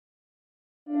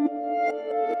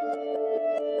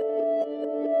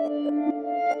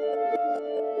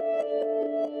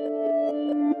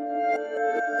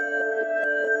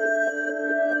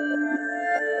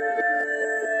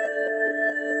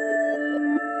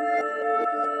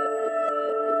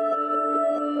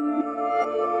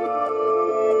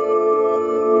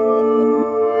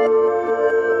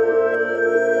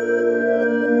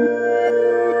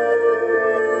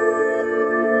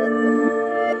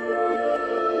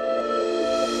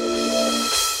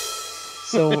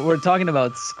So we're talking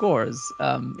about scores.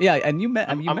 Yeah, and you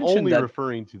I'm mentioned only that.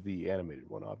 referring to the animated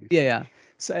one, Yeah, obviously. yeah.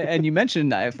 So, and you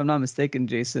mentioned, if I'm not mistaken,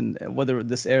 Jason, whether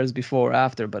this airs before or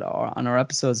after, but on our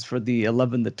episodes for the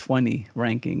 11 to 20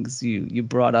 rankings, you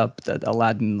brought up that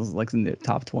Aladdin was like in the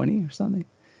top 20 or something.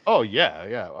 Oh yeah,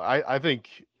 yeah. I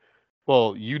think.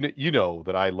 Well, you know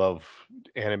that I love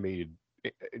animated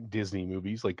Disney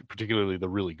movies, like particularly the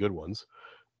really good ones.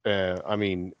 I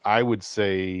mean, I would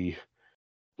say.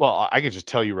 Well, I could just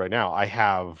tell you right now, I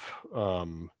have.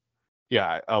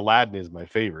 Yeah, Aladdin is my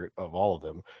favorite of all of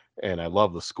them, and I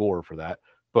love the score for that.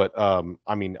 But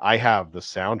I mean, I have the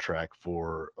soundtrack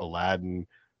for Aladdin,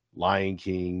 Lion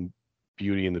King,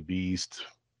 Beauty and the Beast,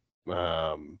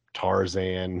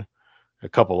 Tarzan, a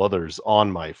couple others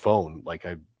on my phone. Like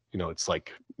it's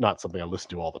like not something I listen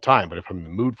to all the time, but if I'm in the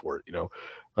mood for it,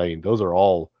 I mean, those are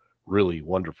all really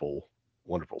wonderful,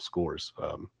 wonderful scores.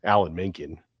 Alan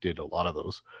Menken did a lot of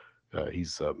those.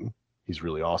 He's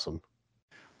really awesome.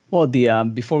 Well, the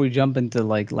before we jump into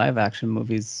like live action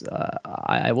movies,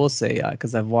 I will say,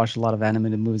 because I've watched a lot of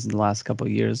animated movies in the last couple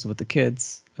of years with the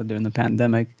kids during the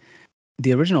pandemic,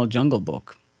 the original Jungle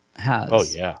Book Oh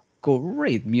has yeah,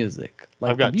 great music. I've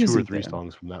Like the got two or music three there.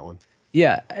 songs from that one.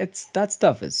 Yeah, it's that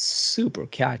stuff is super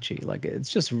catchy. Like it's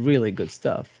just really good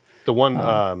stuff. The one,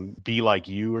 Um, "Be Like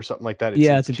You" or something like that. It's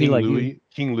yeah, it's to be like you.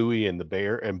 King Louis and the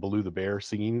bear and Baloo the bear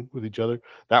singing with each other.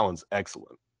 That one's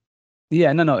excellent.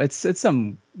 Yeah, no, no, it's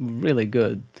some really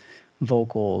good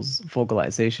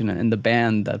vocalization, and the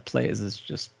band that plays is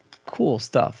just cool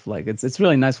stuff. Like it's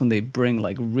really nice when they bring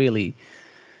like really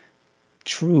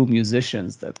true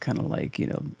musicians that kind of like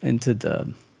into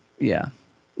the yeah,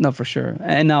 no, for sure.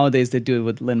 And nowadays they do it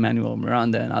with Lin Manuel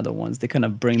Miranda and other ones. They kind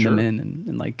of bring them Sure. in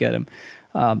and like get them,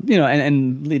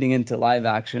 and leading into live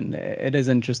action, it is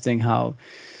interesting how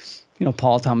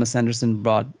Paul Thomas Anderson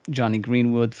brought Johnny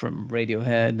Greenwood from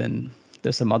Radiohead, and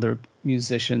there's some other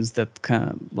musicians that kind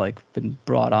of like been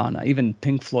brought on. Even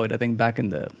Pink Floyd, I think back in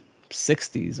the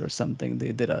 '60s or something,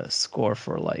 they did a score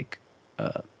for like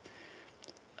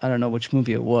I don't know which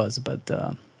movie it was, but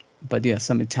yeah,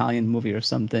 some Italian movie or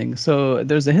something. So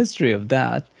there's a history of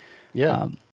that. Yeah.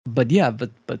 But yeah,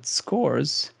 but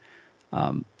scores.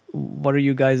 What are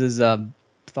you guys'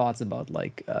 thoughts about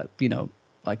like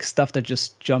like stuff that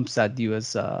just jumps at you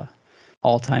as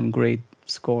all-time great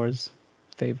scores,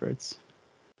 favorites?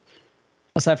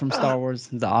 Aside from Uh, Star Wars,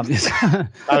 the obvious.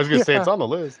 I was gonna say it's yeah, on the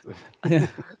list. Yeah.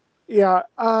 yeah.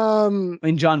 I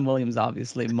mean, John Williams,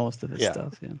 obviously, most of his Yeah,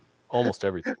 stuff. Yeah. almost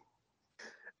everything.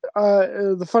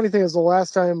 The funny thing is, the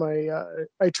last time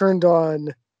I turned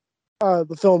on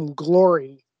the film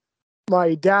Glory,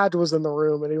 my dad was in the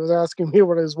room and he was asking me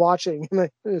what I was watching, and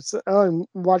oh, I'm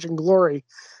watching Glory.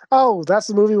 Oh, that's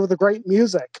the movie with the great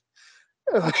music.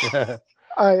 It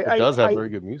I, does have I, very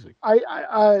good music.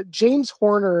 James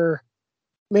Horner,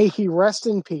 may he rest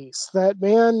in peace. That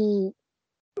man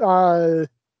uh,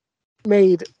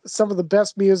 made some of the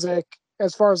best music,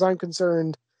 as far as I'm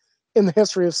concerned, in the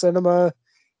history of cinema.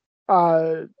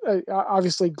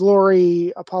 Obviously,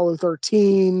 Glory, Apollo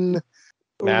 13,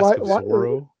 Mask of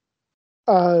Zorro.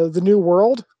 The New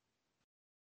World.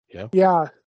 Yeah. Yeah,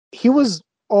 he was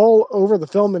all over the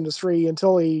film industry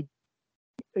until I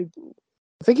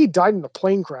think he died in a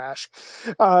plane crash,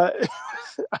 uh,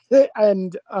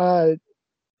 and at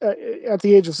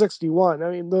the age of 61. I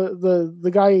mean,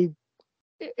 the guy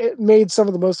it made some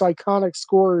of the most iconic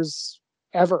scores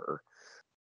ever.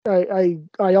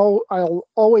 I'll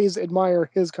always admire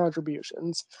his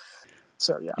contributions.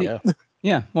 So yeah, Y- Yeah.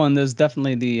 Yeah. Well, and there's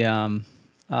definitely the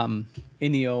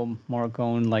Ennio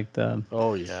Morricone, like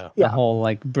Oh yeah. the yeah, whole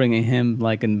like bringing him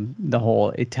like in the whole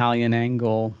Italian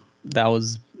angle that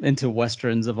was into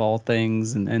westerns of all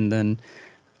things, and then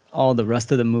all the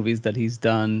rest of the movies that he's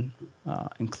done,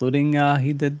 including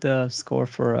he did the score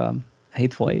for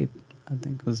Hateful Eight. I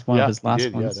think was one of Yeah, his he last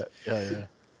did. Yeah, ones. that. Yeah,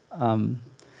 yeah.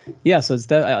 Yeah, so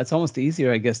it's almost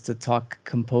easier, I guess, to talk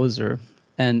composer,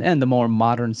 and the more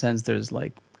modern sense. There's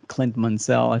like Clint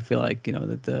Mansell. I feel like that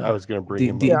I the was gonna bring the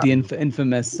him the, up yeah, the too.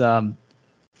 infamous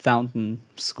Fountain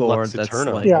score. Lux That's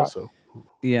Eterna like yeah. also.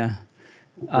 yeah,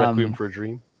 Requiem for a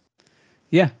Dream.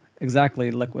 yeah,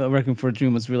 exactly. Like Requiem for a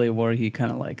Dream was really where he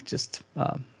kind of like just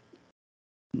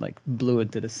like blew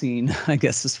it to the scene, I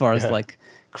guess, as far as Yeah. like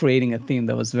creating a theme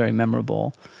that was very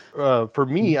memorable. For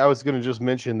me, I was gonna just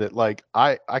mention that like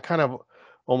I kind of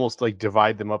almost like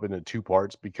divide them up into two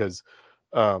parts because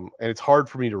and it's hard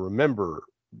for me to remember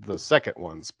the second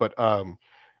ones, but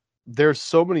there's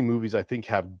so many movies I think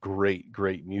have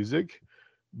great music,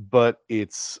 but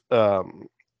it's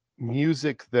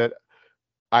music that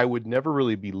I would never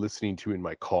really be listening to in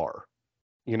my car.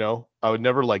 You know, I would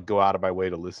never like go out of my way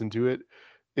to listen to it.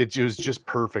 It was just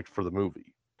perfect for the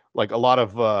movie. Like a lot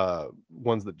of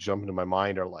ones that jump into my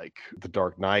mind are like The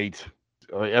Dark Knight.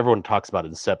 Everyone talks about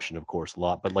Inception, of course, a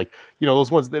lot, but like, you know,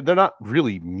 those ones, they're not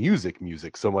really music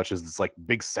so much as it's like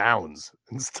big sounds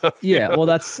and stuff. Yeah, well,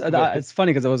 But it's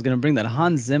funny because I was going to bring that.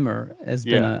 Hans Zimmer has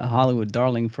been yeah, a Hollywood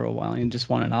darling for a while and just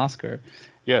won an Oscar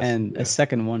yes, and a yeah,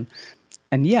 second one.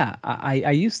 And yeah,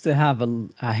 I used to have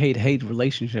a hate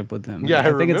relationship with him. yeah. Like I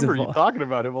I think it's remember you talking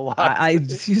about him a lot. I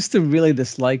used to really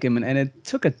dislike him, and it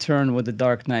took a turn with The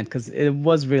Dark Knight because it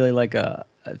was really like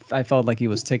I felt like he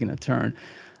was taking a turn.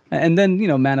 And then,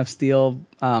 Man of Steel,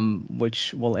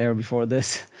 which will air before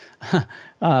this.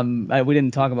 We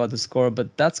didn't talk about the score,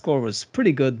 but that score was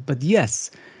pretty good. But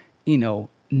yes,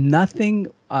 nothing.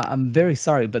 I'm very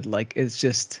sorry, but like it's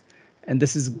just, and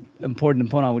this is important to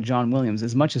point out with John Williams.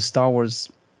 As much as Star Wars,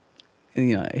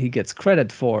 he gets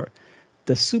credit for,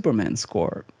 the Superman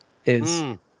score is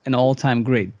Mm, an all-time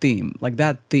great theme. Like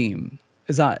that theme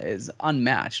is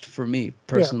unmatched for me Yeah.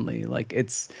 personally. Like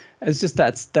it's just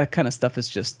that kind of stuff is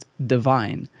just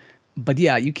divine. But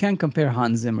yeah, you can't compare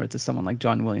Hans Zimmer to someone like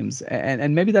John Williams,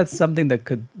 and maybe that's something that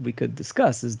we could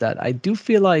discuss. Is that I do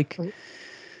feel like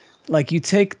you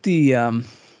take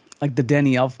like the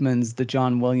Danny Elfmans, the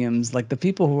John Williams, like the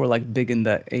people who were like big in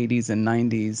the 80s and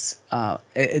 90s.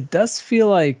 It does feel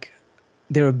like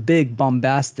there are big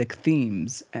bombastic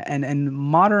themes, and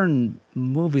modern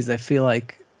movies, I feel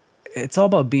like it's all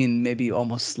about being maybe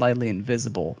almost slightly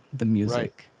invisible, the right.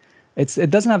 music.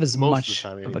 It doesn't have as Most of the much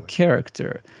time, of a anyway.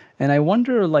 character, and I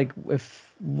wonder like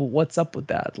if what's up with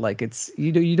that. Like it's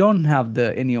you don't have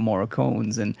the Ennio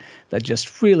Morricones and that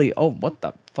just really, oh, what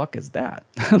the fuck is that?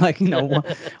 Like,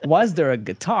 why is there a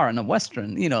guitar in a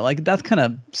western, like that kind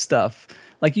of stuff.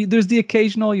 Like there's the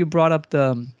occasional, you brought up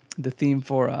the theme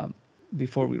for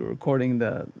before we were recording,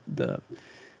 the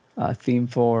theme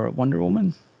for Wonder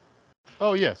Woman.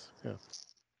 Oh yes, yeah.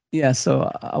 Yeah, so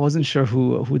I wasn't sure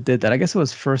who did that. I guess it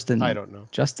was first I in don't know.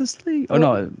 Justice League. Oh Uh,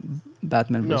 no,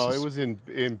 Batman No, it versus. was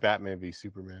in Batman v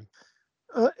Superman.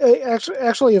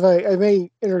 actually, if I may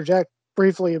interject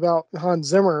briefly about Hans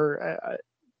Zimmer,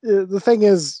 the thing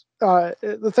is,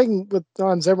 the thing with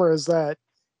Hans Zimmer is that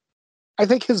I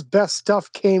think his best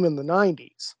stuff came in the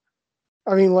 '90s.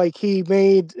 I mean, like he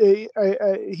made,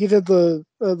 he did the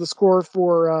score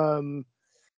for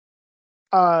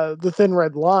the Thin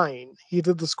Red Line. He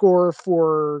did the score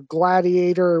for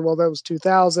Gladiator. Well, that was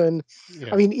 2000.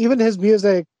 I Yeah, mean, even his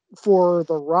music for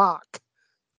The Rock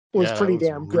was yeah, that pretty was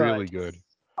damn good. really good.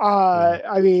 Yeah.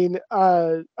 I mean,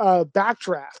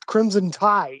 Backdraft, Crimson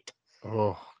Tide.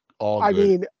 Oh, all I good.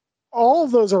 mean, all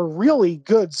of those are really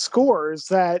good scores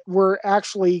that were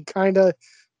actually kind of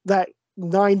that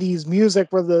 '90s music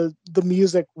where the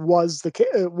music was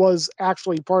was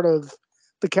actually part of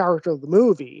the character of the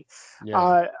movie.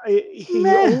 Yeah. He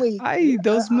Meh. only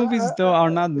Those movies though are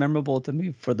not memorable to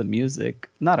me for the music.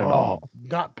 Not at Oh, all.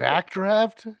 not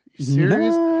Backdraft? You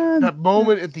serious? Nah. That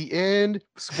moment at the end,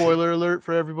 spoiler alert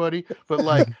for everybody, but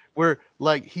like where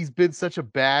like he's been such a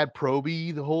bad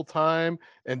probie the whole time,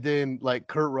 and then like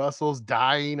Kurt Russell's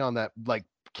dying on that like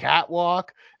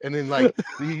catwalk, and then like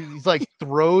he's like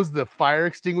throws the fire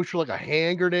extinguisher like a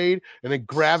hand grenade, and then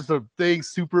grabs the thing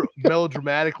super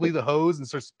melodramatically, the hose, and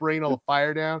starts spraying all the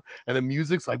fire down, and the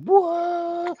music's like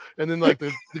whoa, and then like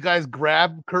the guys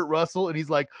grab Kurt Russell, and he's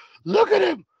like, look at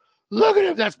him. Look at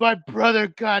him. That's my brother.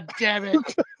 God damn it.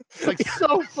 It's like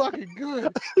so fucking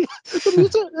good.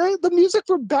 the music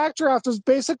for Backdraft is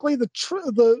basically the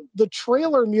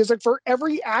trailer music for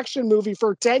every action movie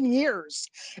for 10 years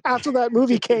after that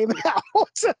movie came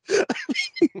out.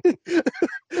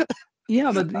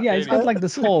 Yeah, but yeah, he's got like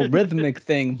this whole rhythmic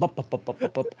thing. Bup, bup, bup, bup,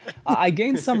 bup, bup. I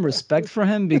gained some respect for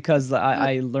him because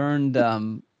I learned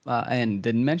and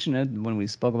didn't mention it when we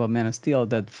spoke about Man of Steel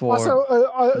that for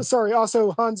Also, sorry.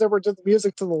 Also, Hans Zimmer did the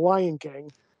music to The Lion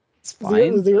King, it's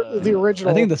fine. the I think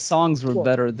original the songs were score.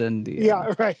 better than the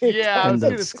Yeah, right. Yeah, I than was the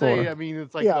gonna say. score. I mean,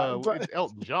 it's like Yeah, but it's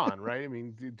Elton John, right? I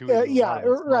mean, doing a lot yeah, of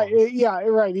those right. songs. Yeah,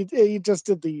 right. He just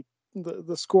did the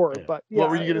score, Yeah. but What yeah,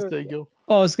 were you gonna say, Gil?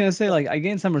 Oh, I was gonna say like I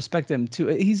gained some respect to him too.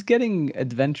 He's getting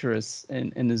adventurous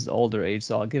in his older age,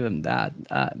 so I'll give him that.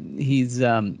 He's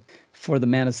for the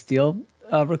Man of Steel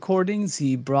recordings,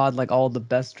 he brought like all the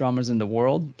best drummers in the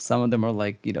world. Some of them are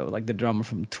like like the drummer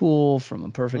from Tool, from A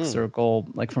Perfect Mm, Circle,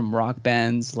 like from rock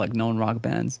bands, like known rock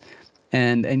bands,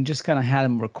 and just kind of had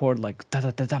him record like da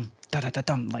da da dum da da da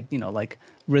dum, like like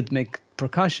rhythmic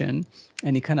percussion,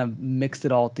 and he kind of mixed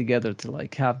it all together to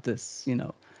like have this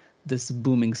this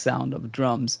booming sound of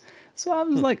drums. So I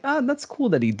was like, that's cool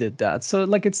that he did that. So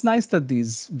like, it's nice that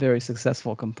these very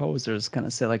successful composers kind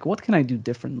of say like, what can I do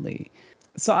differently?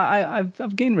 So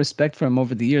I've gained respect for him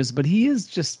over the years, but he is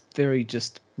just very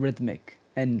just rhythmic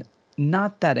and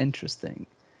not that interesting.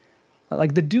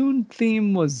 Like the Dune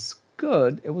theme was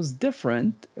good. It was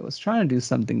different. It was trying to do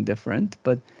something different,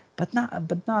 but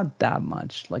not that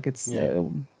much. Like Yeah.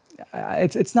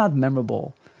 it's not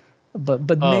memorable. But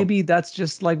Um, maybe that's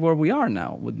just like where we are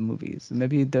now with movies.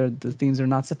 Maybe the themes are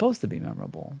not supposed to be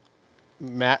memorable.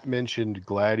 Matt mentioned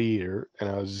Gladiator, and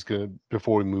I was just gonna,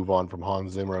 before we move on from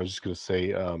Hans Zimmer, I was just gonna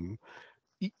say,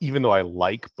 even though I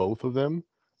like both of them,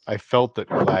 I felt that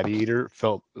Gladiator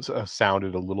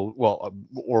sounded a little, well,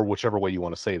 or whichever way you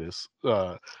want to say this.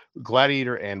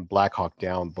 Gladiator and Black Hawk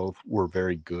Down both were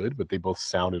very good, but they both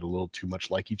sounded a little too much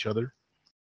like each other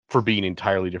for being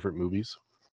entirely different movies.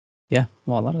 Yeah,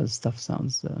 well, a lot of this stuff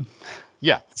sounds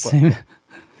Yeah, same.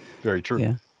 very true.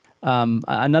 Yeah.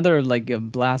 Another like a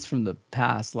blast from the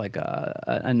past, like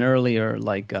an earlier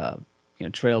like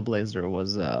trailblazer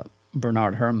was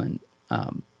Bernard Herrmann.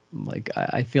 Like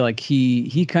I feel like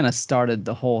he kind of started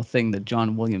the whole thing that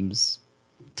John Williams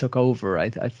took over.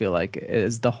 I feel like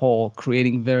is the whole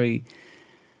creating very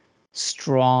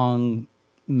strong,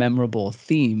 memorable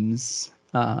themes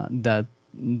that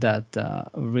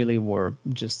really were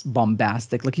just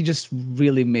bombastic. Like he just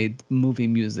really made movie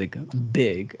music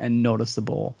big and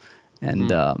noticeable.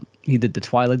 And he did the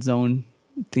Twilight Zone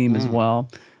theme as well.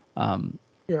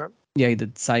 Yeah. Yeah, he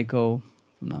did Psycho,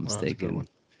 if I'm not Oh, that's a good mistaken.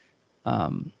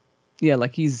 one. Yeah,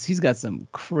 like he's got some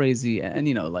crazy, and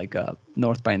like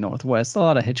North by Northwest, a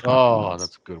lot of Hitchcock Oh, ones.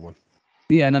 that's a good one.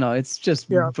 Yeah, no, it's just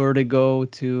Yeah. Vertigo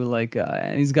to like,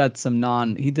 and he's got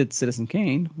some he did Citizen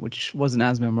Kane, which wasn't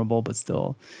as memorable, but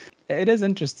still, it is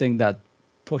interesting that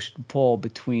push and pull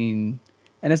between,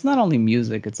 and it's not only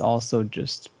music, it's also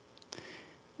just,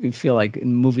 you feel like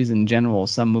in movies in general,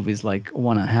 some movies like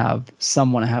want to have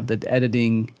the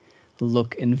editing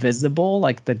look invisible,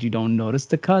 like that you don't notice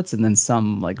the cuts, and then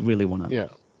some like really want to, Yeah,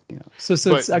 so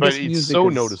it's, I but guess it's music so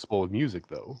is. noticeable with music,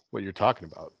 though. What you're talking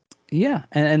about. Yeah,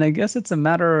 and I guess it's a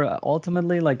matter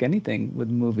ultimately, like anything with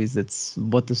movies, it's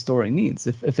what the story needs.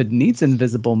 If it needs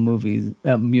invisible movies,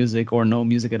 music, or no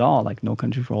music at all, like No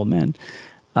Country for Old Men,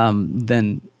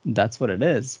 then that's what it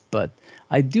is. But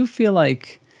I do feel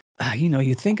like,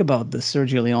 you think about the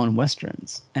Sergio Leone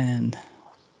westerns,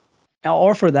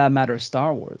 or for that matter,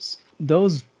 Star Wars.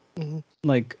 Those Mhm.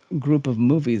 like group of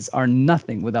movies are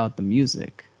nothing without the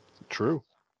music. True.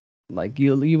 Like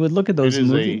you would look at It those is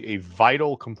movies. a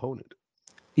vital component.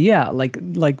 Yeah, like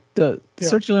the Yeah.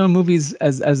 Sergio Leone movies,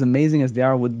 as amazing as they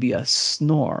are, would be a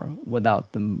snore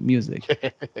without the music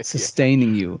Yeah,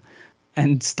 sustaining you,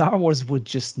 and Star Wars would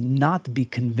just not be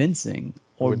convincing it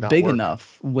or would not big work.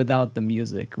 enough without the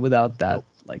music, without that Nope.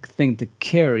 like thing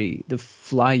to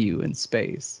fly you in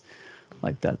space,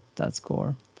 like that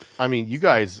score. I mean, you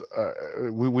guys,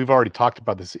 we've already talked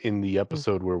about this in the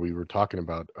episode where we were talking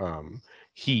about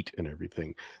heat and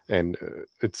everything, and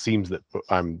it seems that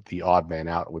I'm the odd man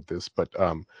out with this, but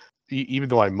even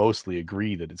though I mostly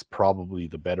agree that it's probably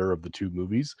the better of the two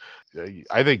movies,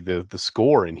 I think the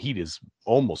score in Heat is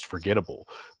almost forgettable,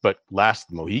 but Last of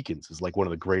the Mohicans is like one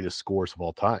of the greatest scores of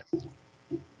all time.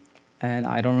 And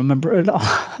I don't remember it at all.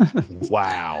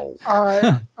 Wow.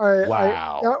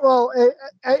 Wow. Yeah, well,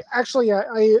 actually,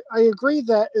 I agree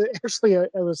that actually I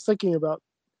was thinking about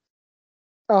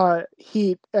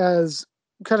Heat as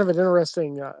kind of an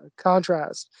interesting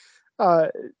contrast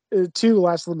to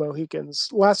Last of the Mohicans.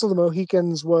 Last of the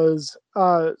Mohicans was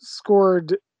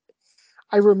scored.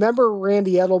 I remember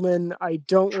Randy Edelman. I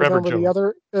don't Trevor remember the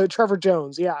Jones. other Trevor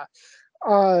Jones. Yeah,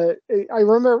 I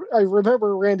remember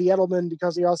Randy Edelman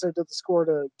because he also did the score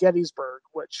to Gettysburg,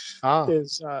 which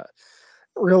is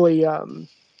really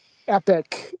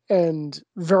epic and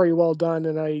very well done.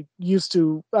 And I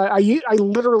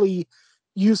literally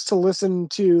used to listen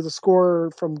to the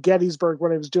score from Gettysburg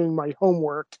when I was doing my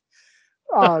homework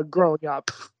growing up.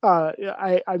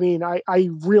 I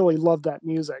really love that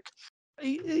music.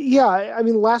 Yeah, I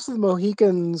mean, Last of the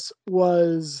Mohicans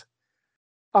was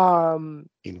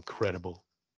Incredible.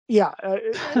 yeah,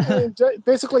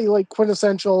 basically like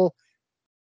quintessential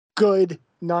good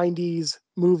 90s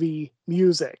movie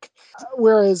music.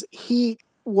 Whereas Heat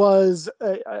was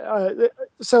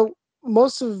so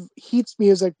most of Heat's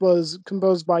music was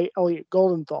composed by Elliot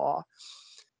Goldenthal.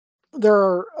 There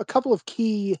are a couple of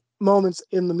key moments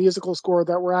in the musical score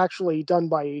that were actually done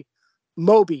by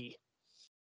Moby.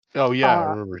 Oh yeah, I Uh,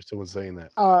 remember someone saying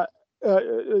that. I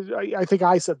think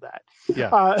I said that.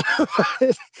 Yeah.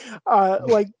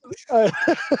 Like,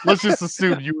 Let's just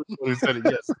assume you were the one who said it.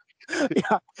 Yes.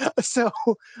 Yeah. So,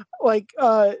 like,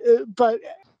 but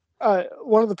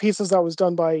one of the pieces that was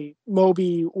done by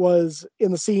Moby was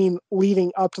in the scene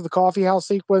leading up to the coffee house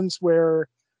sequence where,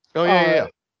 Oh yeah, yeah, uh, yeah.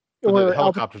 Where the where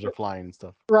helicopters are flying and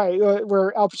stuff. right,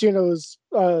 where Al Pacino is,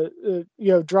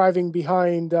 driving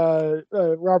behind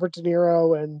Robert De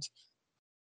Niro and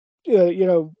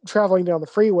traveling down the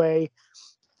freeway.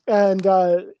 And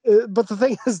but the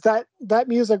thing is that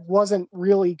music wasn't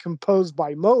really composed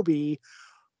by Moby.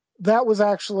 That was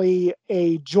actually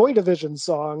a Joy Division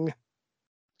song,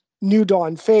 New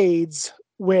Dawn Fades,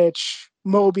 which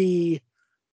Moby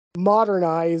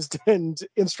modernized and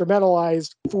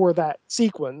instrumentalized for that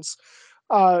sequence.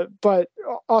 But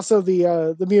also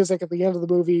the music at the end of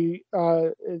the movie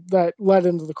that led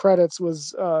into the credits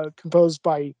was composed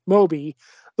by Moby.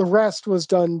 The rest was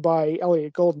done by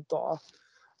Elliot Goldenthal.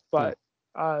 But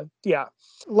yeah,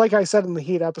 like I said in the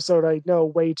Heat episode, I know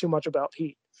way too much about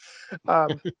Heat.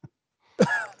 Um,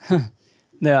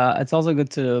 Yeah, it's also good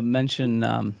to mention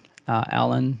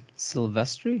Alan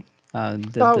Silvestri.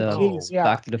 Did oh, geez, yeah.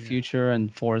 Back to the Future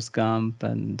and Forrest Gump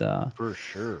and For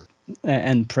sure.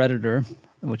 and Predator,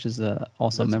 which is also a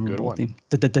That's a good memorable one. theme.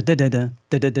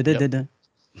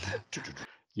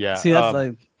 Yeah. See,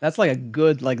 that's like a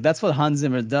good, like that's what Hans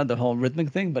Zimmer did, the whole rhythmic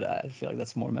thing, but I feel like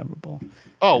that's more memorable.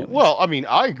 Oh Anyways. well, I mean,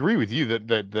 I agree with you that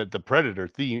the Predator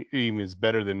theme is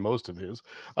better than most of his.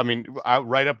 I mean,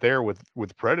 right up there with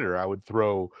Predator, I would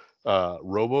throw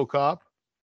RoboCop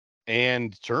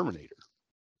and Terminator.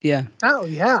 Yeah, Oh,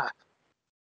 yeah.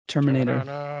 Terminator.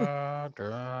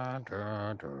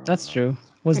 That's true.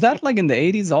 Was that like in the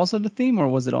 80s also the theme, or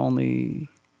was it only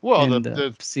Well, in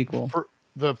the sequel?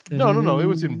 no, it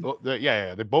was in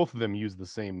yeah, they both of them use the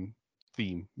same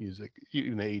theme music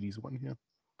in the 80s one. Yeah.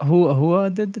 Who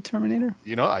did the Terminator?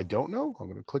 You know, I don't know. I'm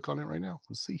gonna click on it right now.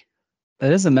 Let's see.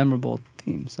 That is a memorable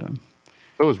theme. So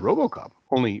It was RoboCop.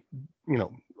 Only, a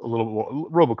little more,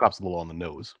 RoboCop's a little on the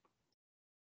nose.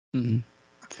 mhm.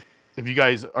 If you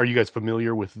guys are you guys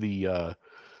familiar with the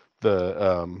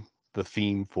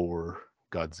theme for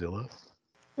Godzilla?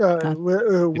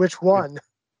 Which one?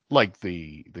 Like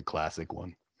the classic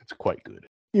one. It's quite good.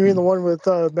 You mean the one with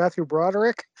Matthew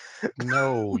Broderick?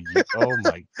 No, oh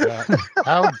my god.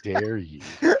 How dare you?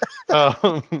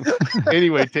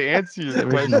 Anyway, to answer your The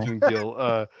original. question,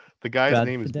 Gil, the guy's Brad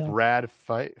name is Fidel. Brad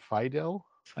Fidel.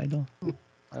 Fidel.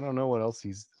 I don't know what else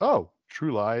he's.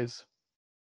 True Lies.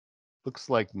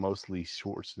 Looks like mostly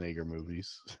Schwarzenegger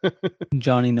movies.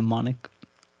 Johnny Mnemonic.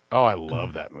 Oh, I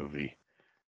love that movie.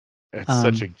 It's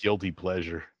such a guilty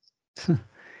pleasure.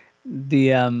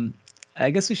 The I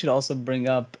guess we should also bring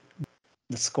up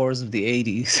the scores of the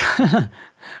 80s.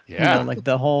 Yeah. Like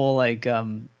the whole like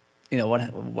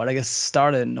what I guess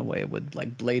started in a way with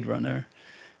like Blade Runner.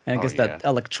 And I guess that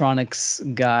electronics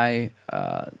guy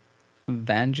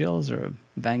Vangelis or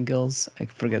Vangelis, I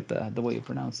forget the way you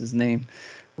pronounce his name.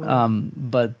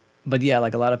 But yeah,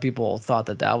 like a lot of people thought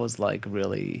that was like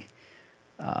really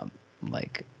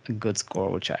like a good score,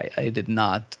 which I did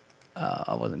not.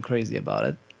 I wasn't crazy about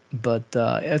it, but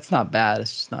it's not bad.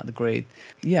 It's just not great.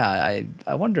 Yeah,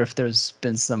 I wonder if there's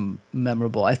been some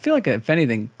memorable. I feel like if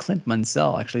anything, Clint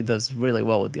Mansell actually does really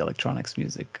well with the electronics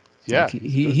music. Yeah, like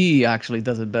he actually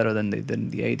does it better than they did in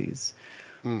the 80s.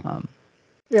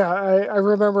 Yeah, I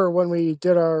remember when we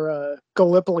did our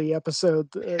Gallipoli episode,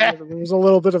 there was a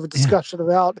little bit of a discussion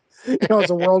about, it's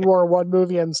a World War I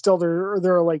movie, and still there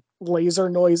are like laser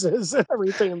noises and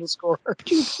everything in the score.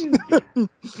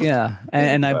 Yeah,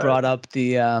 and I brought up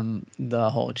the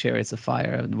whole Chariots of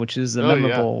Fire, which is a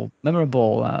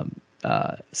memorable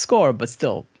score, but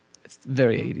still, it's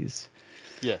very 80s.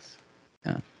 Yes.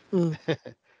 Yeah.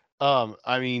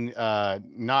 I mean,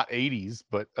 not 80s,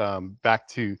 but back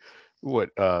to what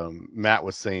Matt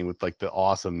was saying with like the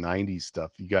awesome 90s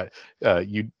stuff. You got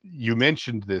you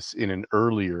mentioned this in an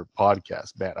earlier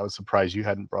podcast, Matt. I was surprised you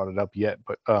hadn't brought it up yet,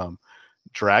 but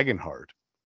Dragonheart.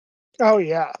 Oh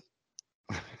yeah.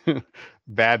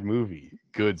 Bad movie,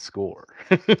 good score.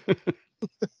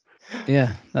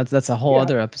 Yeah, that's a whole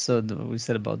other episode that we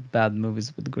said about bad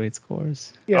movies with great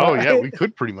scores. Yeah, oh yeah, we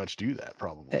could pretty much do that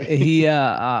probably. He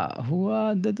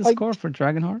who did the score for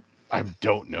Dragonheart? I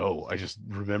don't know. I just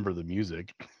remember the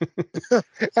music.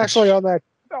 Actually, on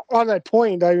that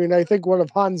point, I mean, I think one of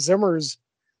Hans Zimmer's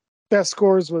best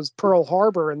scores was Pearl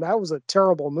Harbor, and that was a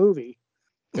terrible movie.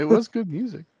 It was good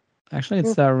music. Actually,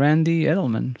 it's Randy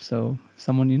Edelman, so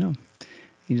someone you know.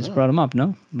 You just brought him up,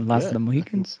 no? Last of the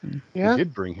Mohicans. Yeah, we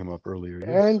did bring him up earlier. Yes.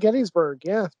 And Gettysburg,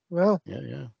 yeah. Well,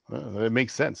 yeah. Well, it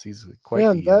makes sense. He's quite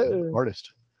the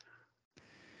artist.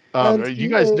 You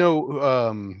guys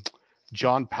know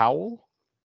John Powell,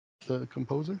 the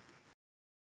composer?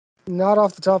 Not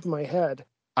off the top of my head.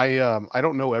 I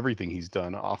don't know everything he's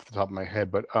done off the top of my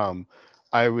head, but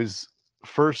I was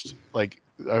first like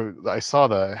I saw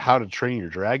the How to Train Your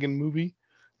Dragon movie,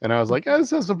 and I was like,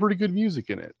 this has some pretty good music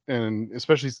in it, and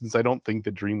especially since I don't think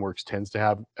that DreamWorks tends to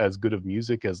have as good of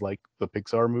music as like the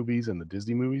Pixar movies and the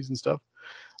Disney movies and stuff.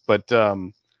 But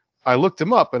I looked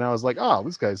him up and I was like, oh,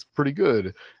 this guy's pretty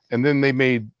good. And then they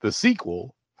made the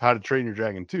sequel, How to Train Your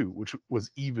Dragon 2, which was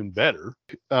even better.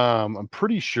 I'm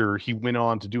pretty sure he went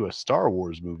on to do a Star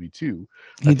Wars movie too.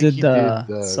 I He think did he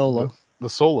did Solo. the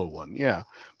Solo one, yeah.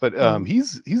 But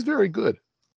he's very good.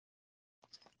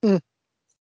 Yeah,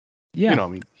 You know, I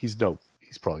mean, he's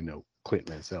probably no Clint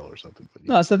Mansell or something. But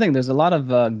no, that's the thing. There's a lot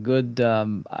of good.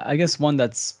 I guess one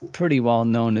that's pretty well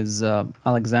known is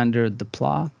Alexander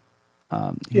Desplat.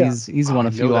 He's won I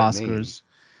a know few that Oscars.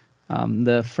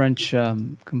 The French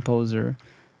composer.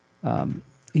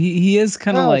 He is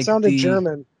kind of Oh, it like sounded the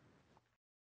German.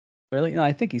 really. No,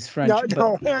 I think he's French. No, but,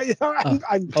 no,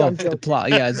 I'm joking. Desplat.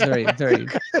 Yeah, it's very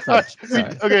French. Sorry.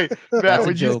 Okay, Matt, That's a when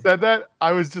you joke. said that,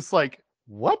 I was just like,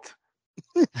 what?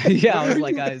 Yeah, I was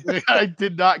like, I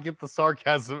did not get the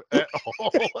sarcasm at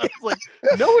all. I was like,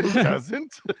 no, it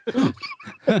doesn't.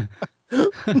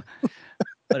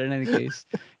 But in any case,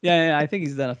 yeah, I think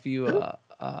he's done a few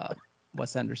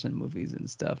Wes Anderson movies and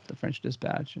stuff, The French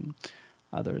Dispatch and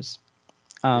others.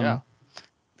 Yeah.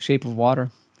 Shape of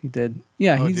Water, he did.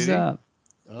 Yeah, Oh, he's did he? Oh,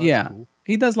 that's yeah, cool.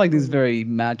 he does like these very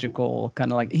magical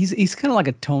kind of like he's kind of like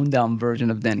a toned down version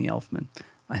of Danny Elfman.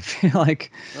 I feel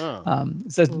like Oh.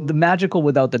 so the magical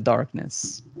without the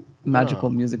darkness, magical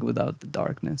Oh. music without the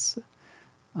darkness.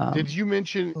 Did you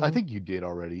mention? I think you did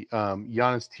already.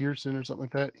 Giannis Tiersen or something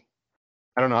like that.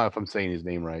 I don't know if I'm saying his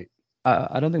name right.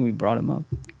 I don't think we brought him up.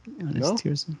 No?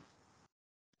 Tiersen.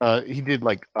 He did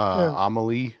like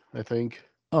Amelie, I think.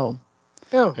 Oh,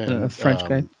 Yeah. And a French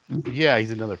guy. Yeah,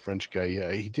 he's another French guy.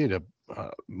 Yeah, he did a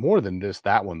more than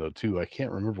that one though too. I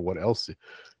can't remember what else,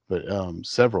 but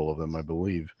several of them I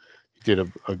believe. He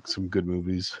did some good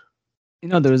movies. You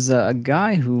know, there's a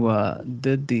guy who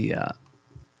did the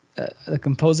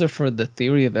composer for The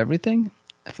Theory of Everything.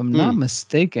 If I'm not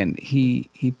mistaken, he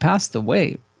passed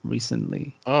away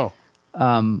recently. Oh,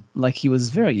 like he was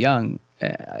very young.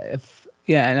 And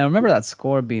I remember that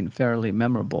score being fairly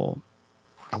memorable.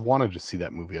 I wanted to see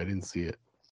that movie. I didn't see it.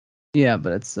 Yeah,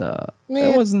 but it's it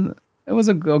wasn't. It was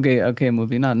a okay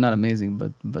movie. Not amazing,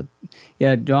 but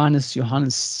yeah, Johannes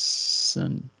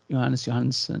Johansson.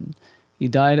 He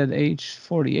died at age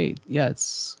 48. Yeah,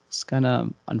 it's kind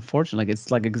of unfortunate. Like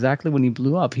it's like exactly when he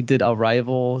blew up. He did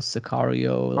Arrival,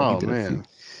 Sicario. Like he did a few.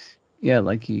 Yeah,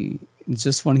 like it's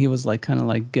just when he was like kind of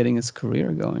like getting his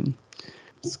career going.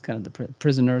 It's kind of the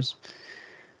Prisoners.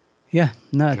 Yeah,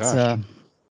 nuts.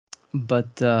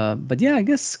 But yeah, I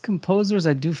guess composers,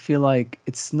 I do feel like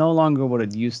it's no longer what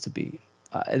it used to be.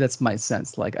 That's my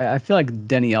sense. Like I feel like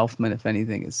Danny Elfman, if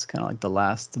anything, is kind of like the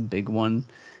last big one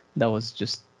that was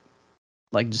just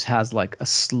has like a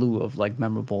slew of like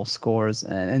memorable scores.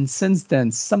 And since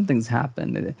then, something's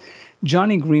happened.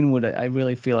 Johnny Greenwood, I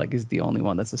really feel like is the only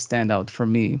one that's a standout for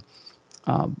me.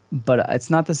 But it's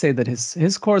not to say that his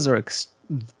scores are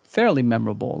fairly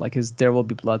memorable. Like his There Will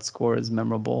Be Blood score is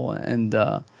memorable, and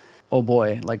oh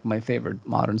boy, like my favorite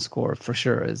modern score for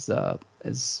sure is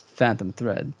Phantom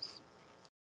Thread.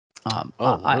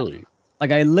 Really?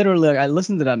 I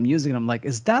listened to that music and I'm like,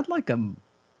 is that like a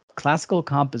classical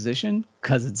composition?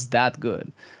 Because it's that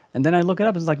good. And then I look it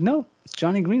up and it's like, no, it's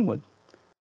Johnny Greenwood.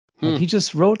 Like he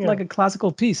just wrote like a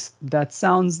classical piece that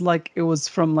sounds like it was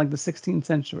from like the 16th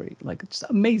century. Like it's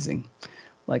amazing.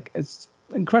 Like it's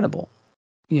incredible.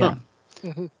 Yeah.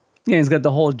 Mm-hmm. Yeah, he's got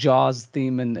the whole Jaws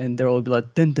theme, and there will be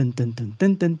like dun dun dun dun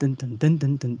dun dun dun dun dun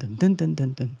dun dun dun dun dun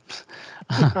dun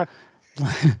dun.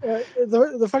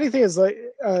 The funny thing is, like,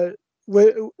 I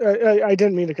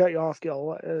didn't mean to cut you off,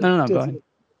 Gil. No, go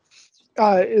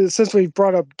ahead. Since we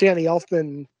brought up Danny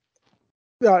Elfman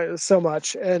so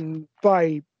much, and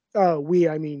by we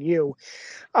I mean you,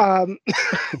 with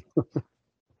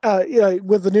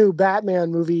the new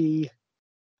Batman movie,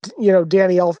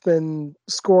 Danny Elfman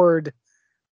scored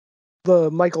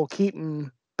the Michael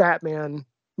Keaton Batman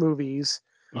movies.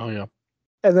 Oh yeah.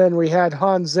 And then we had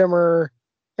Hans Zimmer,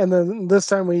 and then this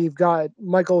time we've got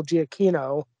Michael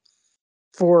Giacchino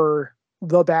for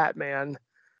the Batman.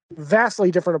 Vastly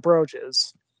different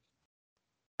approaches.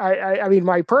 I mean,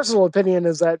 my personal opinion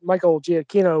is that Michael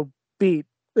Giacchino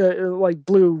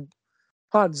blew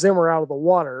Hans Zimmer out of the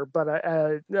water, but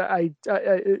I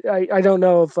don't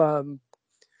know if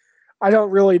I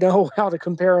don't really know how to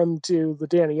compare him to the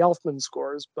Danny Elfman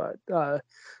scores, but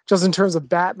just in terms of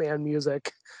Batman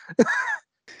music.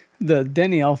 the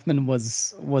Danny Elfman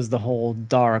was the whole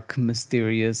dark,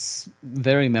 mysterious,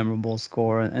 very memorable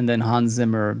score, and then Hans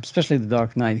Zimmer, especially The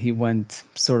Dark Knight, he went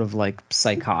sort of like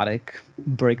psychotic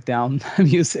breakdown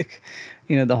music.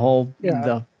 You know, the whole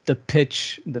Yeah. the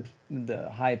pitch, the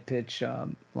high pitch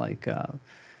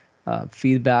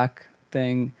feedback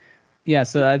thing. Yeah,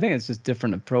 so I think it's just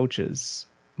different approaches,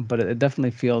 but it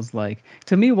definitely feels like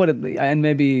to me what it, and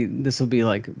maybe this will be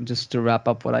like just to wrap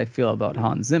up what I feel about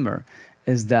Hans Zimmer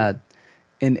is that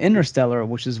in Interstellar,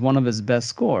 which is one of his best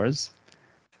scores,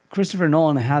 Christopher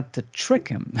Nolan had to trick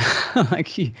him. Like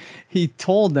he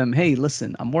told them, "Hey,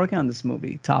 listen, I'm working on this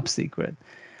movie, top secret.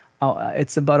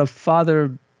 It's about a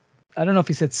father. I don't know if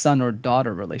he said son or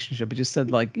daughter relationship. He just said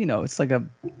like, you know, it's like a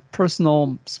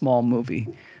personal small movie.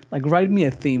 Like write me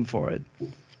a theme for it."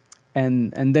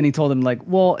 And then he told him like,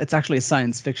 well, it's actually a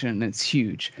science fiction and it's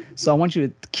huge. So I want you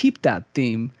to keep that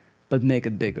theme, but make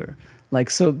it bigger. Like,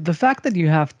 so the fact that you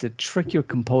have to trick your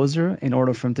composer in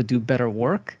order for him to do better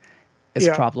work is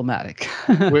Yeah. problematic.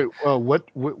 Wait,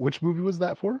 which movie was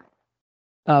that for?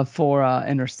 For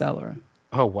Interstellar.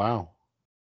 Oh wow.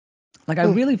 Like, I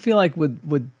really feel like with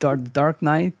Dark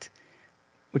Knight,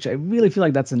 which I really feel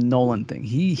like that's a Nolan thing.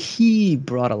 He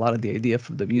brought a lot of the idea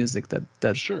from the music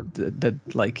Sure.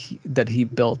 that he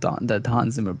built on, that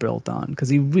Hans Zimmer built on, because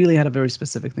he really had a very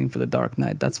specific thing for the Dark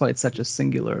Knight. That's why it's such a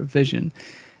singular vision.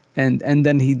 And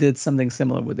then he did something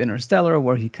similar with Interstellar,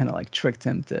 where he kind of like tricked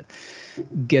him to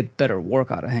get better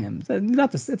work out of him.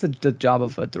 Not this, it's the job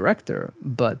of a director,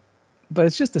 but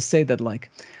it's just to say that like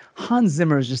Hans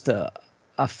Zimmer is just a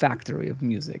factory of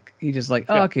music. He just like,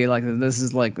 oh, Yeah. okay, like this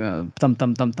is like thum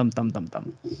thum thum thum thum thum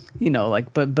thum, you know,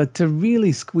 like but to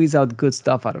really squeeze out good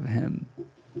stuff out of him,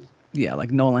 yeah,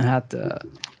 like Nolan had to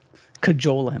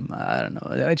cajole him. I don't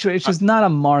know. It's just not a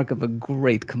mark of a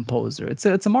great composer. It's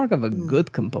a mark of a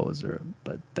good composer,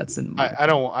 but that's in my I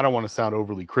don't want to sound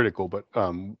overly critical, but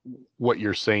what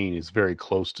you're saying is very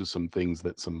close to some things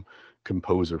that some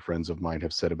composer friends of mine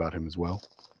have said about him as well.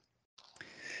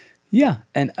 Yeah,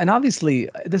 and obviously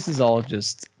this is all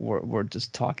just we're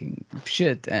just talking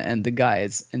shit, and the guy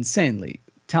is insanely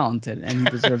talented, and he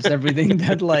deserves everything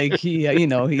that like he you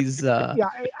know he's Yeah,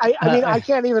 I mean, I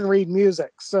can't even read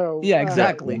music, so yeah,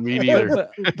 exactly. Me neither.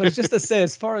 But it's just to say,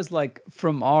 as far as like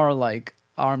from our like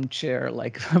armchair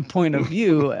like point of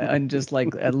view, and just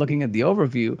like looking at the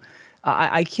overview,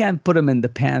 I can't put him in the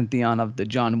pantheon of the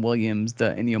John Williams,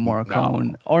 the Ennio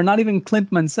Morricone, or not even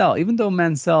Clint Mansell. Even though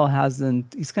Mansell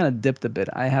hasn't, he's kind of dipped a bit.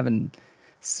 I haven't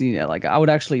seen it. Like I would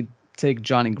actually take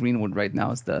Johnny Greenwood right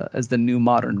now as the new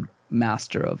modern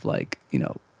master of like, you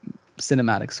know,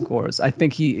 cinematic scores. I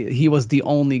think he was the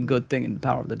only good thing in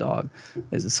Power of the Dog.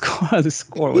 Is the score. The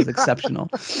score was exceptional.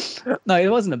 No, it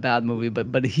wasn't a bad movie,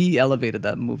 but he elevated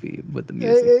that movie with the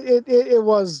music. it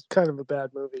was kind of a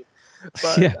bad movie,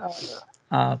 but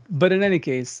yeah. But in any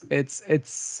case,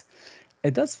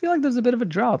 it does feel like there's a bit of a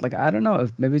drought. Like I don't know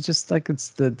if maybe it's just like it's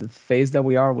the phase that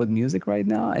we are with music right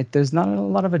now. There's not a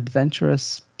lot of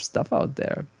adventurous stuff out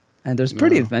there, and there's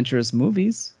pretty adventurous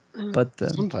movies, but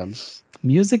Sometimes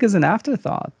music is an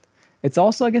afterthought. It's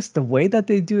also, I guess, the way that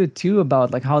they do it too,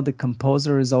 about like how the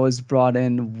composer is always brought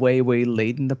in way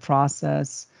late in the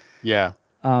process. yeah.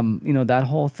 You know, that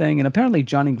whole thing. And apparently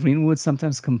Johnny Greenwood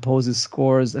sometimes composes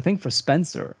scores. I think for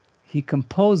Spencer, he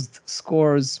composed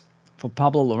scores for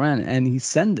Pablo Loren, and he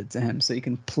sent it to him so you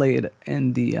can play it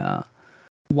in the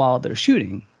while they're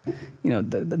shooting. You know,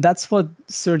 that's what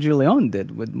Sergio Leone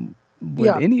did with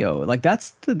Ennio. Like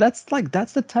that's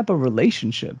the type of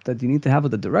relationship that you need to have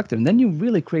with the director, and then you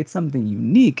really create something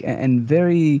unique and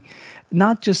very,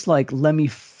 not just like let me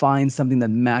find something that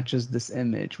matches this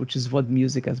image, which is what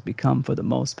music has become for the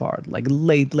most part. Like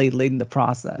late in the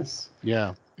process.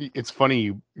 Yeah. It's funny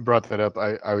you brought that up.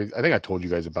 I think I told you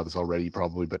guys about this already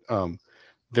probably, but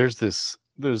there's this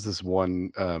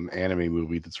one anime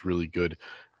movie that's really good,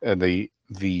 and the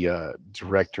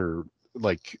director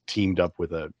like teamed up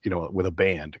with a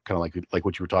band, kind of like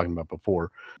what you were talking about before,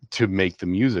 to make the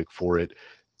music for it,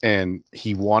 and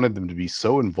he wanted them to be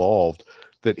so involved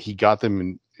that he got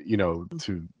them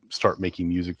to start making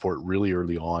music for it really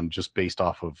early on, just based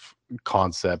off of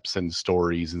concepts and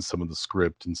stories and some of the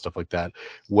script and stuff like that,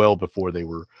 well before they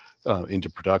were into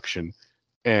production.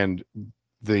 And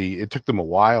it took them a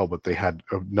while, but they had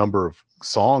a number of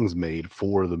songs made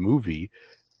for the movie.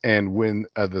 And when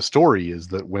the story is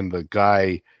that when the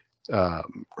guy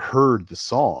heard the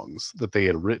songs that they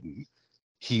had written,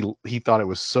 he thought it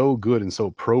was so good and so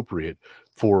appropriate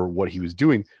for what he was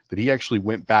doing that he actually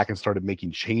went back and started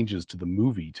making changes to the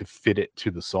movie to fit it to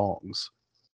the songs.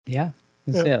 Yeah.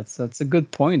 That's a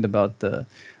good point about the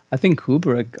I think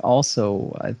Kubrick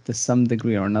also, to some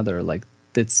degree or another, like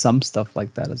did some stuff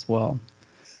like that as well.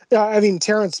 Yeah, I mean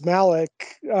Terrence Malick.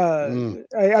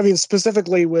 I mean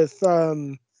specifically with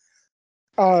the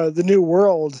New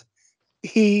World,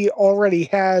 he already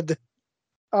had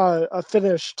a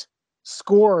finished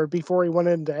score before he went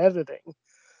into editing,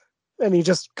 and he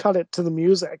just cut it to the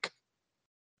music.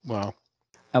 Wow.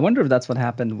 I wonder if that's what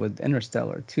happened with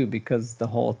Interstellar too, because the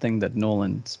whole thing that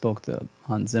Nolan spoke to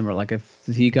Hans Zimmer, like if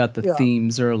he got the Yeah.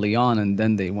 themes early on and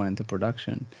then they went into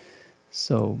production.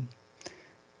 So I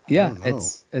yeah, don't know.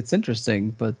 it's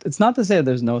interesting, but it's not to say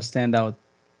there's no standout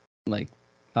like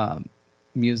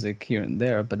music here and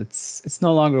there, but it's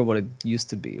no longer what it used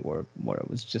to be, where it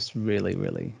was just really,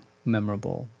 really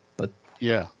memorable. But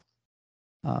Yeah.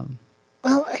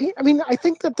 Well, I mean, I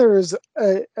think that there's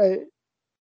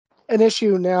an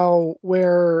issue now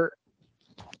where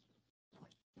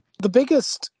the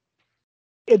biggest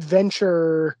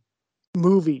adventure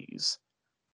movies,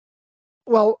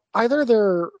 well, either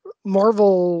they're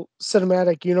Marvel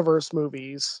Cinematic Universe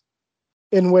movies,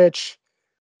 in which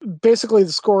basically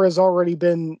the score has already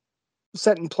been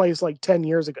set in place like 10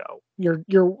 years ago. You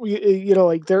know,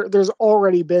 like there's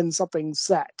already been something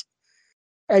set,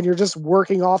 and you're just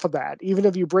working off of that. Even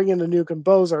if you bring in a new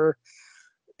composer,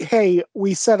 hey,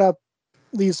 we set up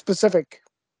these specific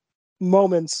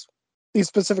moments, these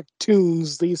specific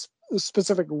tunes, these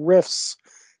specific riffs,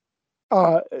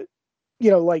 uh, you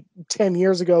know, like 10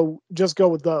 years ago, just go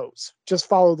with those. Just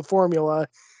follow the formula.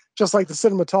 Just like the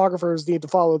cinematographers need to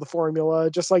follow the formula,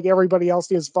 just like everybody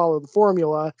else needs to follow the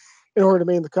formula in order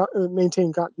to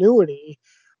maintain continuity.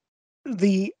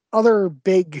 The other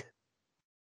big,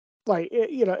 like,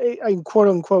 you know, quote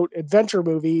unquote adventure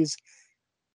movies,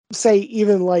 say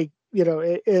even like, you know,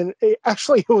 and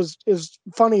actually it was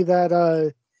funny that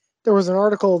there was an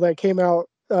article that came out,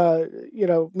 you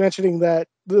know, mentioning that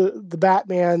the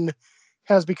Batman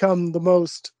has become the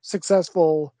most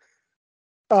successful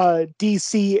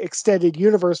DC extended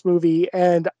universe movie,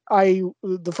 and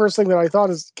the first thing that I thought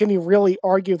is, can you really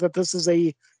argue that this is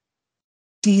a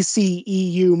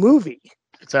DCEU movie?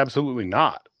 It's absolutely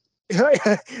not.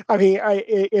 I mean,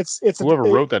 Whoever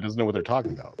wrote that doesn't know what they're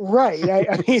talking about. Right.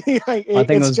 I mean, I think it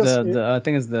it's was just I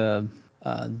think it's the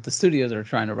studios are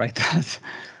trying to write that.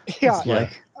 yeah, It's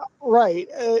like right.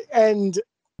 And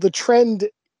the trend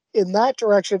in that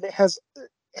direction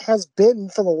has been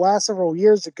for the last several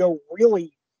years to go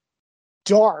really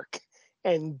dark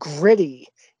and gritty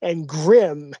and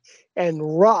grim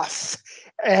and rough,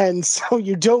 and so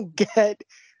you don't get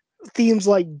themes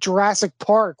like Jurassic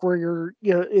Park where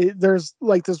there's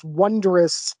like this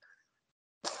wondrous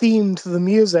theme to the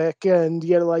music, and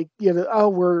oh,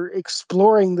 we're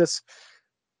exploring this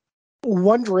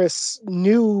wondrous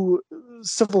new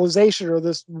civilization or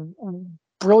this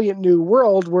brilliant new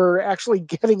world. We're actually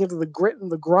getting into the grit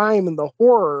and the grime and the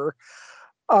horror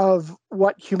of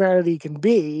what humanity can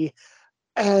be.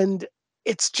 And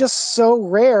it's just so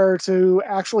rare to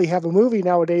actually have a movie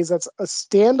nowadays that's a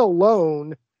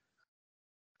standalone,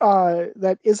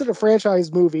 that isn't a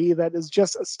franchise movie, that is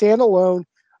just a standalone.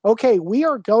 Okay, we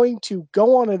are going to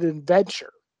go on an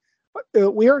adventure.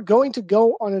 We are going to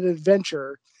go on an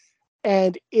adventure,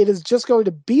 and it is just going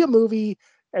to be a movie,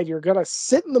 and you're going to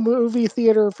sit in the movie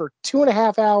theater for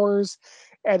 2.5 hours,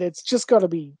 and it's just going to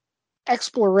be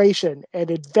exploration and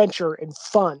adventure and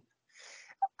fun.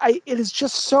 It is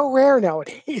just so rare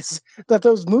nowadays that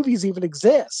those movies even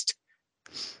exist.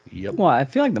 Yep. Well, I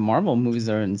feel like the Marvel movies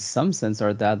are in some sense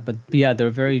are that, but yeah,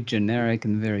 they're very generic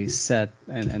and very set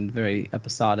and very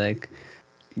episodic.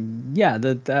 Yeah,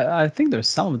 I think there's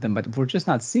some of them, but we're just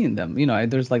not seeing them. You know,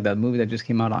 there's like that movie that just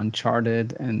came out,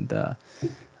 Uncharted, and a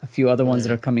few other ones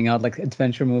that are coming out, like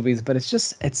adventure movies. But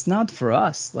it's not for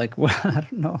us. Like, well, I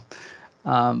don't know.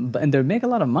 And they make a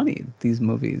lot of money, these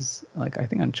movies. Like, I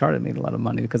think Uncharted made a lot of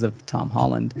money because of Tom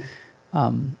Holland.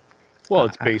 Well,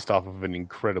 it's based off of an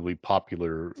incredibly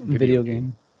popular Video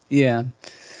game. Yeah.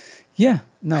 Yeah.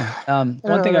 No.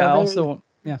 One thing I also,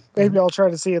 yeah. Maybe I'll try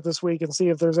to see it this week and see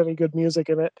if there's any good music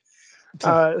in it.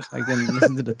 I can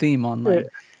listen to the theme online.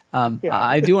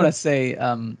 I do want to say,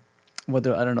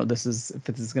 whether I don't know if this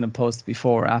is going to post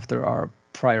before or after our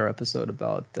prior episode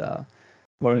about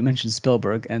where we mentioned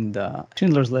Spielberg and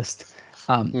Schindler's List.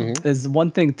 There's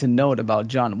one thing to note about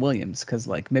John Williams, because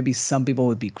like maybe some people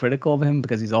would be critical of him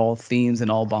because he's all themes and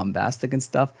all bombastic and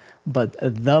stuff, but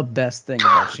the best thing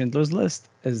about Schindler's List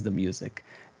is the music.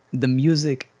 The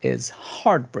music is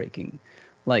heartbreaking.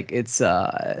 Like it's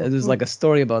there's like a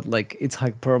story about like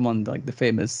Itzhak Perlman, like the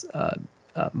famous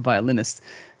violinist,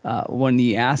 when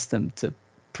he asked him to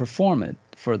perform it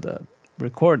for the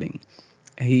recording,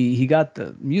 he got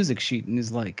the music sheet and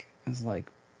he's like,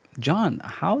 John,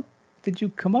 how did you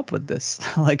come up with this?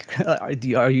 Like,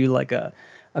 are you like a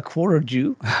quarter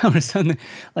Jew or something?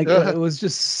 Like, it was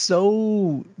just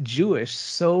so Jewish,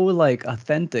 so like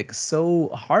authentic, so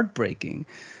heartbreaking.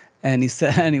 And he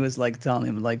said, and he was like telling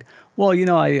him like, well,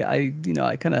 I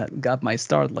kind of got my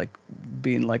start like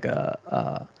being like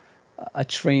a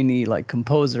trainee like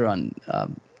composer on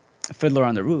Fiddler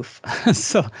on the Roof.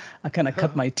 So I kind of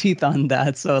cut my teeth on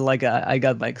that. So like I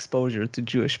got my exposure to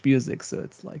Jewish music. So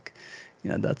it's like,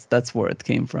 that's where it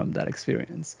came from, that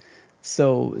experience.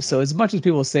 So as much as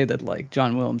people say that like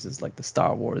John Williams is like the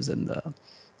Star Wars and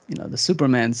the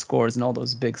Superman scores and all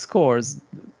those big scores,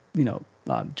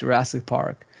 Jurassic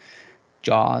Park,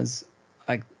 Jaws,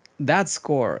 like that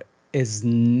score is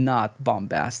not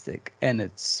bombastic, and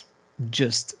it's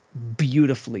just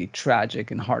beautifully tragic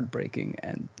and heartbreaking.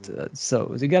 And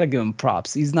so you got to give him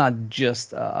props. He's not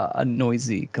just a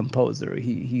noisy composer.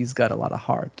 He's got a lot of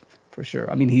heart for sure.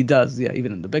 I mean, he does, yeah,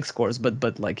 even in the big scores.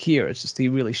 But like here, it's just he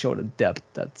really showed a depth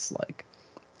that's like,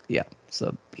 yeah.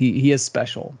 So he is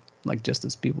special, like just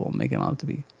as people make him out to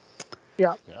be.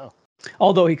 Yeah. Yeah.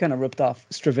 Although he kind of ripped off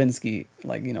Stravinsky,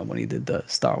 like, when he did the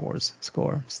Star Wars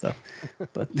score stuff.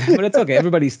 But it's okay.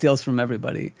 Everybody steals from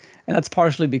everybody. And that's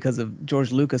partially because of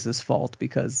George Lucas's fault,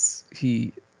 because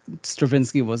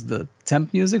Stravinsky was the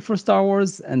temp music for Star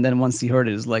Wars. And then once he heard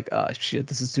it, it was like, oh, shit,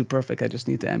 this is too perfect. I just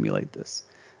need to emulate this.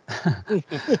 I'm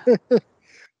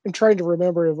trying to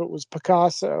remember if it was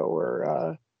Picasso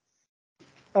or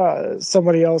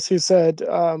somebody else who said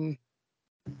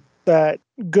that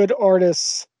good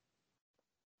artists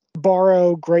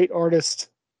borrow, great artists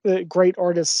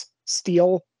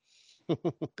steal.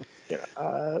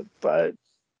 But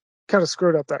kind of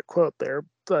screwed up that quote there.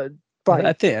 But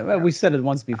I think we said it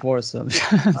once before, so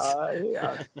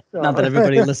yeah. Not that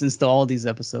everybody listens to all these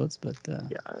episodes, but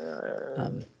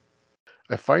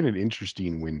I find it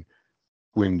interesting when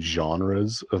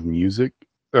genres of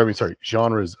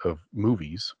genres of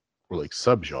movies, or like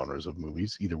subgenres of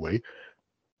movies, either way,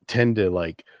 tend to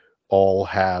like all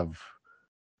have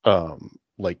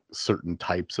like certain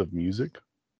types of music,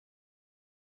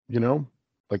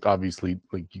 like obviously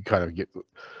like you kind of get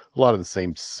a lot of the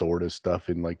same sort of stuff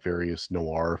in like various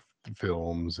noir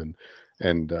films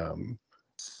and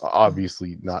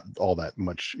obviously not all that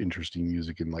much interesting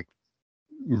music in like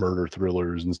murder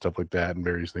thrillers and stuff like that and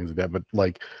various things like that. But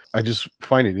like I just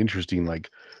find it interesting, like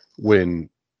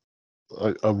when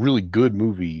a really good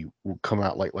movie will come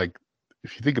out, like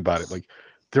if you think about it, like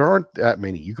there aren't that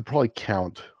many. You could probably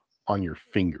count on your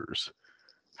fingers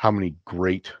how many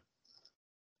great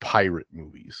pirate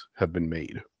movies have been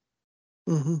made.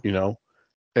 Mm-hmm.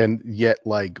 And yet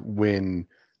like when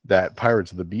that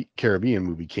Pirates of the Caribbean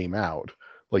movie came out,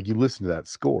 like you listen to that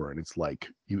score and it's like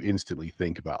you instantly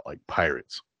think about like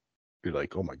pirates. You're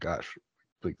like, oh my gosh,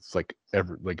 like it's like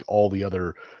like all the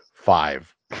other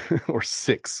 5 or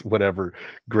 6 whatever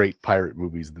great pirate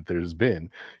movies that there's been,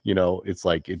 it's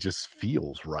like it just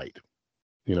feels right.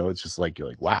 It's just like you're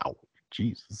like, wow,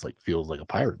 geez, it's like feels like a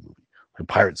pirate movie, like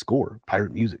pirate score,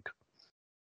 pirate music.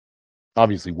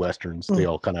 Obviously westerns, they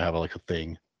all kind of have like a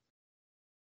thing.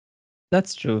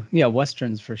 That's true. Yeah,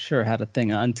 westerns for sure had a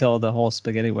thing until the whole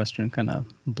spaghetti western kind of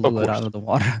blew it out of the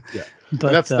water. Yeah,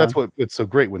 but and that's what it's so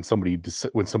great when somebody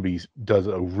does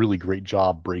a really great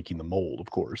job breaking the mold,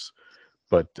 of course.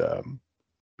 But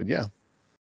yeah.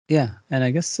 Yeah, and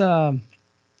I guess that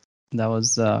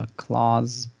was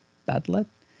Claus Badlet.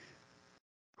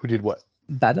 Who did what?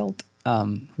 Badelt,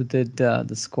 who did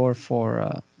the score for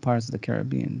Pirates of the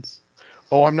Caribbean.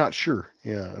 Oh, I'm not sure.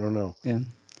 Yeah, I don't know. Yeah,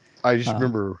 I just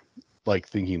remember like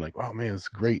thinking like, oh man, it's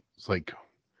great. It's like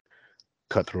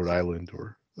Cutthroat Island,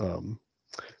 or have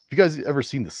you guys ever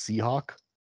seen The Seahawk?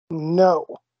 No.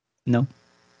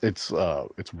 It's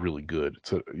really good.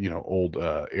 It's a old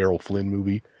Errol Flynn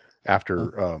movie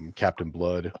after Captain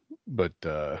Blood, but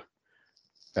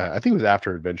I think it was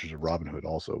after Adventures of Robin Hood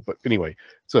also. But anyway,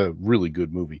 it's a really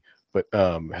good movie, but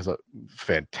has a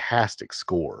fantastic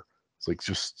score. It's like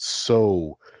just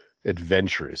so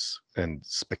adventurous and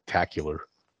spectacular.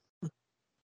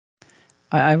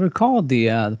 I recall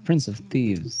the Prince of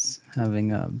Thieves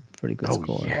having a pretty good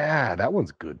score. Yeah, that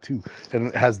one's good too, and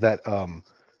it has that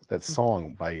that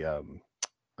song by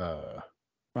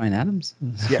Bryan Adams.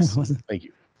 Yes, thank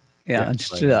you. Yeah,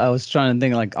 I was trying to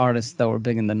think like artists that were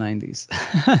big in the 90s.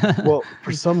 Well,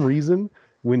 for some reason,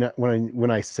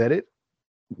 when I said it,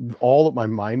 all that my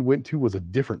mind went to was a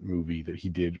different movie that he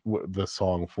did. The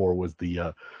song for was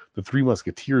the Three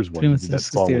Musketeers one. Three He did that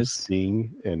song with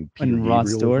Sting and Peter and Rod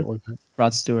Gabriel. Stewart.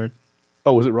 Rod Stewart.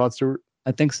 Oh, was it Rod Stewart?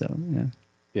 I think so. Yeah.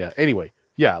 Yeah. Anyway,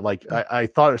 yeah, like I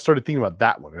thought I started thinking about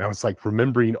that one, and I was like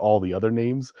remembering all the other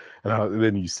names, and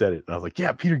then you said it, and I was like,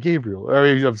 yeah, Peter Gabriel.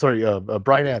 I'm sorry,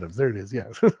 Bryan Adams. There it is. Yeah,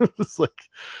 it's like,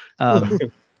 Um,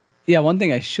 yeah, one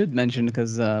thing I should mention,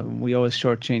 because we always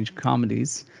shortchange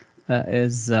comedies,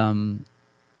 is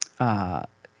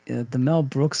the Mel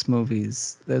Brooks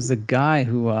movies. There's a guy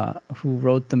who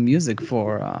wrote the music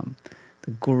for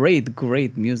the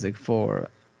great music for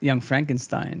Young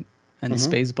Frankenstein and Mhm.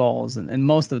 Spaceballs and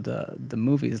most of the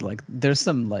movies. Like there's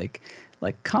some like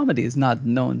comedy is not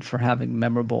known for having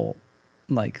memorable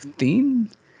like theme,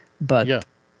 but yeah,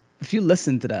 if you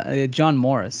listen to that, John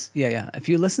Morris, yeah, if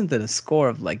you listen to the score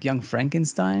of like Young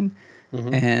Frankenstein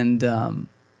mhm. and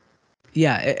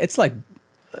yeah, it's like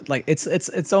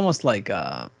it's almost like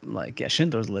yeah,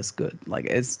 Schindler's List good. Like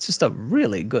it's just a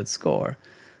really good score.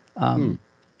 Hmm.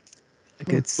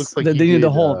 Like it's Looks like he the did.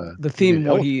 whole the He did theme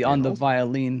where Elephant he on Man the also.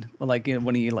 violin, like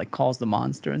when he like calls the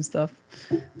monster and stuff.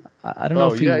 I don't know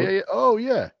Oh if he yeah, yeah, yeah. Oh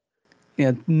yeah.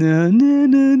 yeah na, na,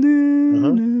 na, Uh na,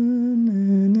 huh. na,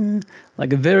 na, na.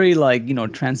 Like a very like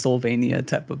Transylvania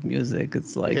type of music.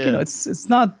 It's like Yeah, it's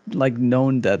not like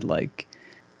known that like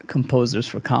composers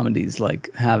for comedies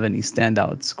like have any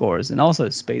standout scores, and also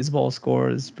his Spaceball score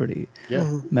is pretty yeah.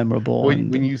 memorable.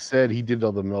 And When you said he did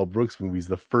all the Mel Brooks movies,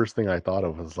 the first thing I thought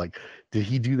of was like, did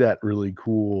he do that really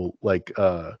cool like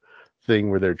thing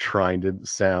where they're trying to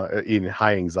sound in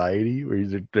High Anxiety,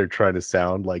 where they're trying to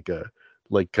sound like a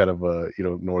like kind of a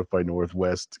North by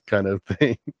Northwest kind of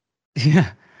thing,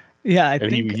 yeah, yeah, I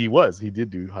and think he did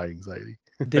do High Anxiety.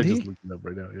 I did just he? looked it up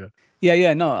right now. Yeah,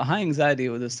 Yeah, no, High Anxiety.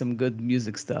 There's some good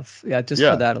music stuff. Yeah, just for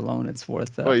yeah. that alone, it's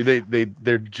worth. Well,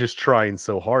 they're just trying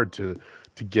so hard to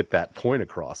get that point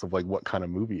across of like what kind of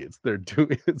movie they're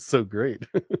doing. It's so great.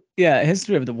 Yeah,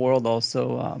 History of the World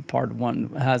also part one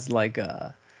has like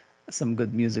some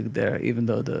good music there, even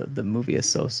though the movie is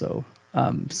so.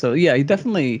 So yeah,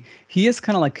 he is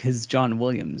kind of like his John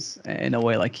Williams in a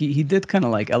way. Like he did kind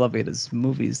of like elevate his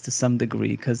movies to some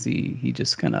degree because he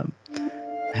just kind of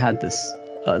had this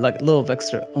like a little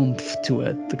extra oomph to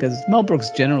it. Because Mel Brooks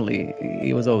generally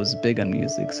he was always big on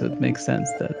music, so it makes sense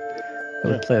that it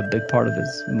Yeah. would play a big part of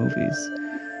his movies.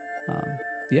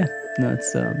 Yeah, no,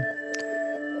 it's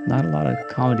not a lot of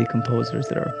comedy composers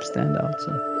that are standout.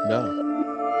 So No.